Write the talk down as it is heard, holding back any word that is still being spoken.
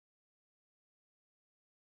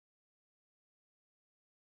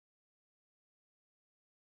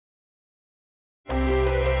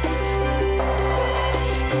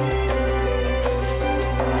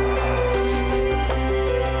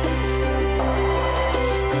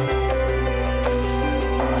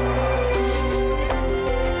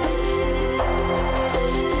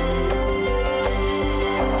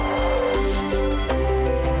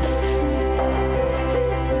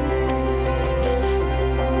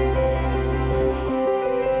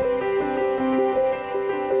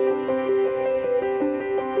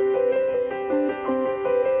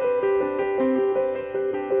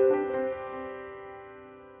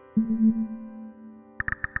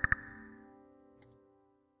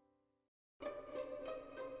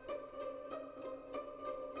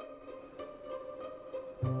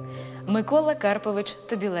Микола Карпович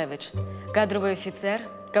Тобілевич, кадровий офіцер,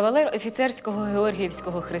 кавалер офіцерського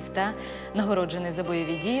Георгіївського хреста, нагороджений за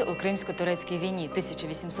бойові дії у Кримсько-турецькій війні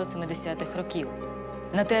 1870-х років.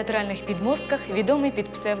 На театральних підмостках відомий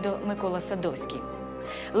під псевдо Микола Садовський.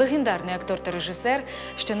 Легендарний актор та режисер,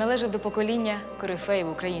 що належав до покоління корифеїв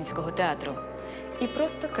українського театру. І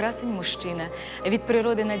просто красень-мужчина, від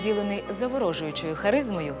природи наділений заворожуючою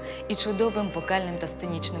харизмою і чудовим вокальним та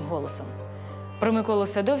сценічним голосом. Про Миколу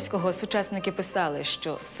Садовського сучасники писали,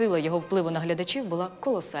 що сила його впливу на глядачів була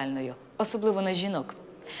колосальною, особливо на жінок.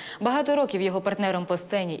 Багато років його партнером по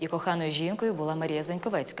сцені і коханою жінкою була Марія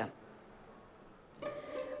Заньковецька.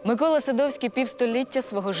 Микола Садовський півстоліття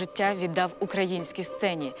свого життя віддав українській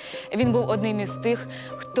сцені. Він був одним із тих,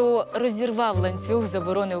 хто розірвав ланцюг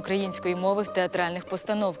заборони української мови в театральних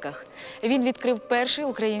постановках. Він відкрив перший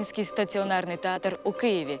український стаціонарний театр у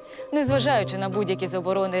Києві, незважаючи на будь-які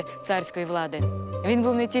заборони царської влади. Він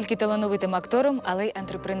був не тільки талановитим актором, але й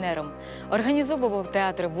антрепренером. Організовував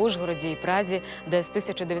театри в Ужгороді і Празі, де з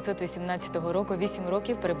 1918 року 8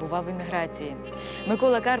 років перебував в еміграції.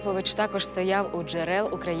 Микола Карпович також стояв у джерел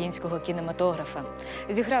українського кінематографа,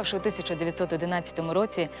 зігравши у 1911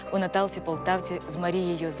 році у «Наталці Полтавці» з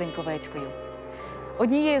Марією Заньковецькою.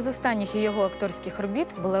 Однією з останніх його акторських робіт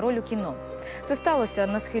була роль у кіно. Це сталося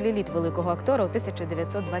на схилі літ великого актора у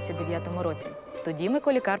 1929 році. Тоді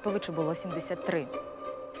Миколі Карповичу було 73.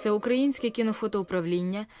 Всеукраїнське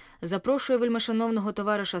кінофотоуправління запрошує вельмишановного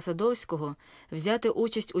товариша Садовського взяти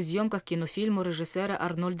участь у зйомках кінофільму режисера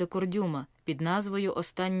Арнольда Кордюма під назвою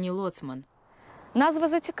 «Останній лоцман». Назва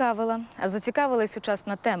зацікавила, а зацікавила й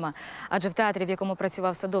сучасна тема, адже в театрі, в якому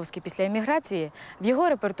працював Садовський після еміграції, в його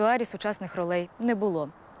репертуарі сучасних ролей не було.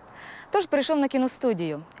 Тож прийшов на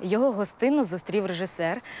кіностудію. Його гостинно зустрів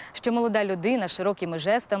режисер, що молода людина з широкими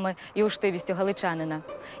жестами і уштивістю галичанина.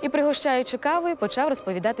 І, пригощаючи кавою, почав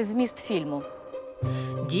розповідати зміст фільму.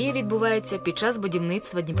 Дія відбувається під час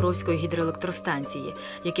будівництва Дніпровської гідроелектростанції,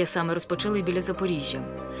 яке саме розпочали біля Запоріжжя.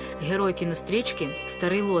 Герой кінострічки –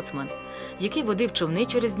 старий лоцман, який водив човни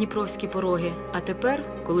через Дніпровські пороги, а тепер,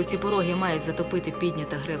 коли ці пороги має затопити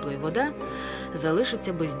піднята греблою вода,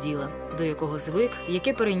 залишиться без діла, до якого звик,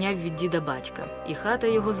 яке перейняв від діда-батька, і хата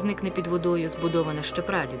його зникне під водою, збудована ще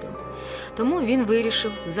прадідом. Тому він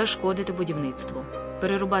вирішив зашкодити будівництву,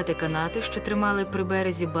 перерубати канати, що тримали при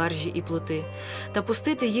березі баржі і плоти, та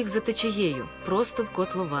пустити їх за течією, просто в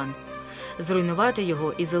котлован. Зруйнувати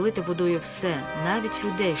його і залити водою все, навіть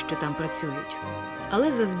людей, що там працюють.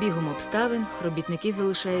 Але за збігом обставин робітники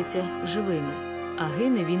залишаються живими, а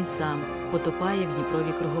гине він сам, потопає в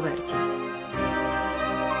Дніпровій круговерті.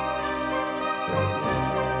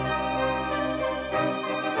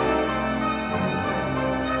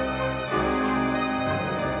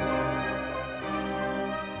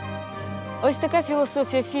 Ось така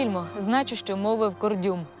філософія фільму, значущо мовив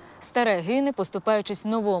Кордюм. Старе гине, поступаючись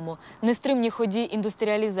новому, нестримній ході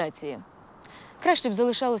індустріалізації. Краще б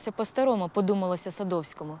залишалося по-старому, подумалося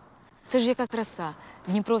Садовському. Це ж яка краса,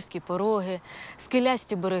 дніпровські пороги,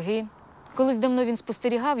 скелясті береги. Колись давно він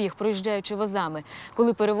спостерігав їх, проїжджаючи возами,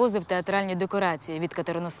 коли перевозив театральні декорації від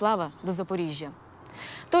Катеринослава до Запоріжжя.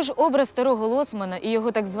 Тож образ старого лоцмана і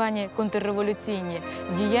його так звані контрреволюційні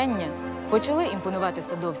діяння почали імпонувати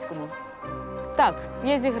Садовському. Так,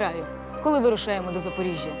 я зіграю, коли вирушаємо до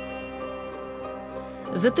Запоріжжя.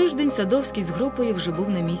 За тиждень Садовський з групою вже був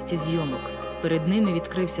на місці зйомок. Перед ними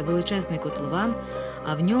відкрився величезний котлован,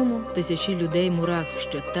 а в ньому тисячі людей-мурах,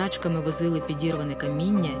 що тачками возили підірване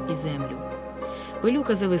каміння і землю.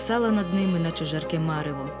 Пилюка зависала над ними, наче жарке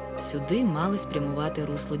марево. Сюди мали спрямувати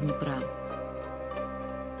русло Дніпра.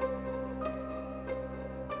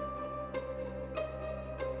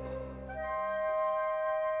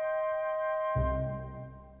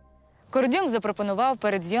 Кордюм запропонував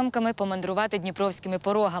перед зйомками помандрувати дніпровськими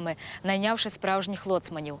порогами, найнявши справжніх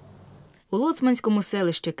лоцманів. У лоцманському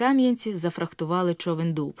селищі Кам'янці зафрахтували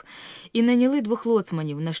човен «Дуб» і найняли 2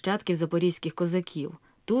 лоцманів, нащадків запорізьких козаків.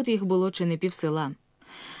 Тут їх було чи не півсела.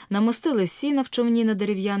 Намостили сіна в човні на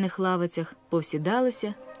дерев'яних лавицях,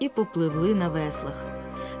 повсідалися і попливли на веслах.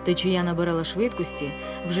 Течія набирала швидкості,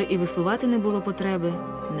 вже і веслувати не було потреби.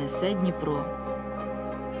 Несе Дніпро.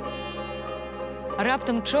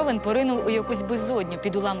 Раптом човен поринув у якусь безодню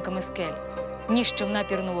під уламками скель. Ніж човна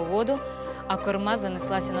пірнув у воду, а корма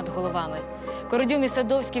занеслася над головами. Кордюм і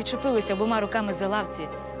Садовський вчепилися обома руками за лавці.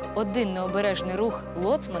 Один необережний рух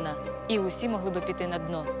лоцмана, і усі могли би піти на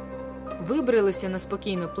дно. Вибралися на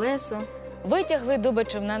спокійне плесо, витягли дуба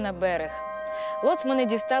човна на берег. Лоцмани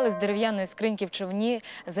дістали з дерев'яної скриньки в човні,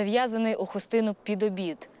 зав'язаний у хустину під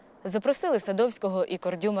обід. Запросили Садовського і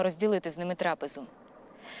Кордюма розділити з ними трапезу.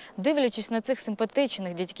 Дивлячись на цих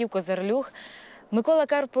симпатичних дядьків-козарлюг, Микола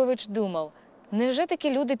Карпович думав, невже такі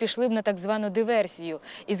люди пішли б на так звану диверсію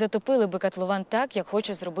і затопили би котлован так, як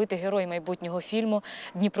хоче зробити герой майбутнього фільму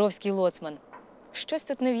 «Дніпровський лоцман». Щось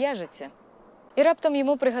тут не в'яжеться. І раптом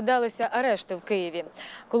йому пригадалися арешти в Києві,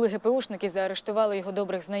 коли ГПУшники заарештували його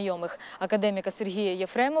добрих знайомих – академіка Сергія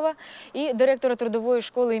Єфремова і директора трудової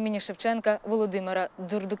школи імені Шевченка Володимира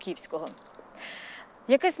Дурдуківського.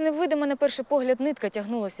 Якась невидима на перший погляд нитка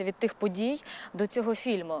тягнулася від тих подій до цього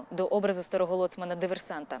фільму, до образу старого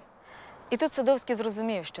лоцмана-диверсанта. І тут Садовський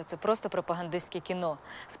зрозумів, що це просто пропагандистське кіно,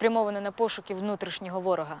 спрямоване на пошуки внутрішнього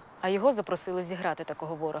ворога, а його запросили зіграти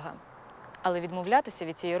такого ворога. Але відмовлятися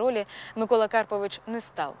від цієї ролі Микола Карпович не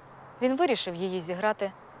став. Він вирішив її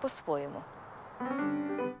зіграти по-своєму.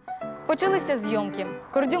 Почалися зйомки.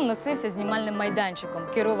 Кордюм носився знімальним майданчиком,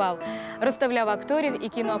 керував, розставляв акторів і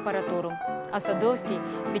кіноапаратуру. А Садовський,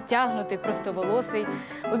 підтягнутий, простоволосий,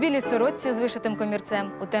 у білій сорочці з вишитим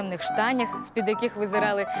комірцем, у темних штанях, з-під яких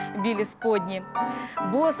визирали білі сподні,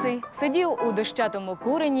 босий, сидів у дощатому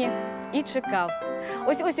курені і чекав.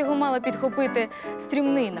 Ось-ось його мала підхопити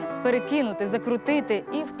стрімнина, перекинути, закрутити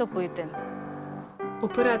і втопити.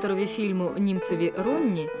 Операторові фільму німцеві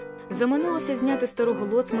Ронні заманилося зняти старого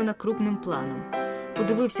лоцмана крупним планом.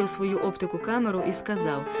 Подивився у свою оптику камеру і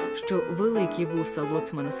сказав, що великі вуса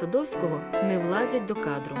лоцмана Садовського не влазять до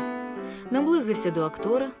кадру. Наблизився до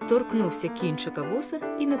актора, торкнувся кінчика вуса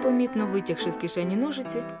і, непомітно витягши з кишені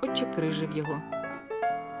ножиці, очекрижив його.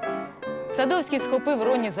 Садовський схопив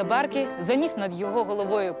Ронні за барки, заніс над його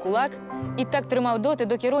головою кулак і так тримав доти,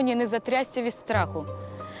 доки Ронні не затрясся від страху.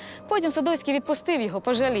 Потім Садовський відпустив його,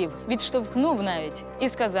 пожалів, відштовхнув навіть і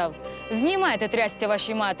сказав: «Знімайте, трясця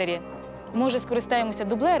вашій матері». «Може, скористаємося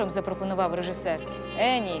дублером?» – запропонував режисер.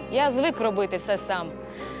 Ні, я звик робити все сам.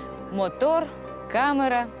 Мотор,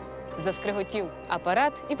 камера, заскриготів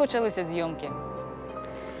апарат і почалися зйомки.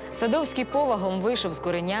 Садовський повагом вийшов з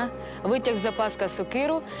куреня, витяг з запаска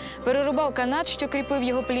сокиру, перерубав канат, що кріпив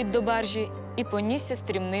його плід до баржі, і понісся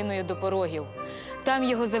стрімниною до порогів. Там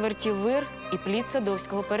його завертів вир, і плід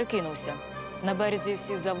Садовського перекинувся. На березі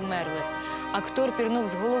всі завмерли. Актор пірнув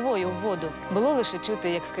з головою в воду. Було лише чути,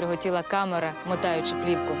 як скриготіла камера, мотаючи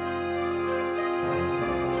плівку.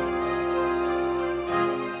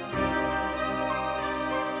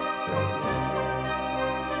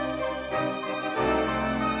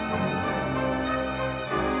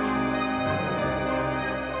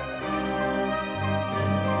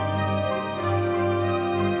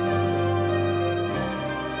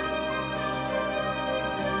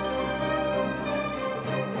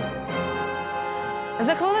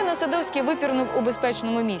 За хвилину Садовський випірнув у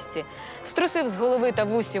безпечному місці, струсив з голови та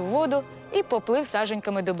вусів воду і поплив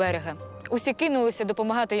саженьками до берега. Усі кинулися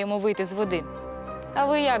допомагати йому вийти з води. «А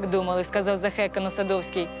ви як думали?» – сказав захекано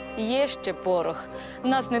Садовський. «Є ще порох.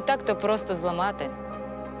 Нас не так-то просто зламати».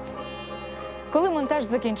 Коли монтаж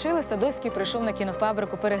закінчили, Садовський прийшов на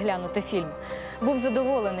кінофабрику переглянути фільм. Був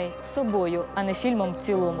задоволений собою, а не фільмом в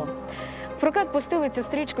цілому. В прокат пустили цю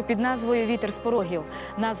стрічку під назвою «Вітер з порогів».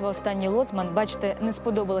 Назва «Останній лоцман», бачите, не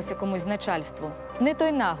сподобалася комусь з начальству. Не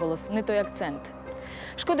той наголос, не той акцент.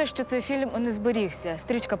 Шкода, що цей фільм не зберігся.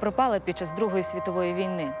 Стрічка пропала під час Другої світової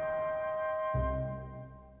війни.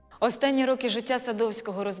 Останні роки життя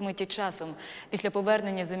Садовського розмиті часом. Після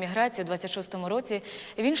повернення з еміграції у 26-му році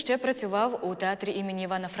він ще працював у театрі імені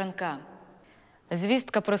Івана Франка.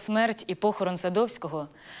 Звістка про смерть і похорон Садовського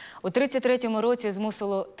у 33-му році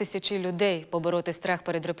змусило тисячі людей побороти страх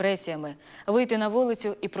перед репресіями, вийти на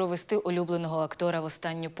вулицю і провести улюбленого актора в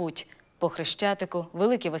останню путь – по Хрещатику,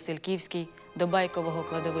 Великий Васильківський, до Байкового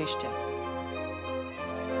кладовища.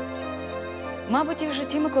 Мабуть, і в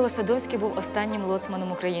житті Микола Садовський був останнім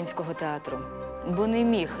лоцманом українського театру. Бо не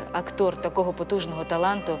міг актор такого потужного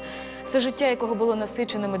таланту, все життя якого було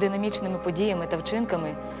насиченими динамічними подіями та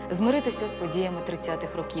вчинками, змиритися з подіями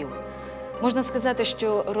 30-х років. Можна сказати,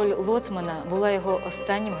 що роль лоцмана була його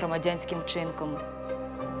останнім громадянським вчинком.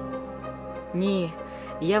 Ні,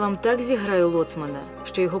 я вам так зіграю лоцмана,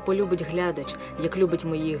 що його полюбить глядач, як любить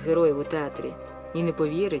моїх героїв у театрі, і не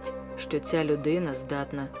повірить, що ця людина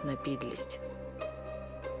здатна на підлість.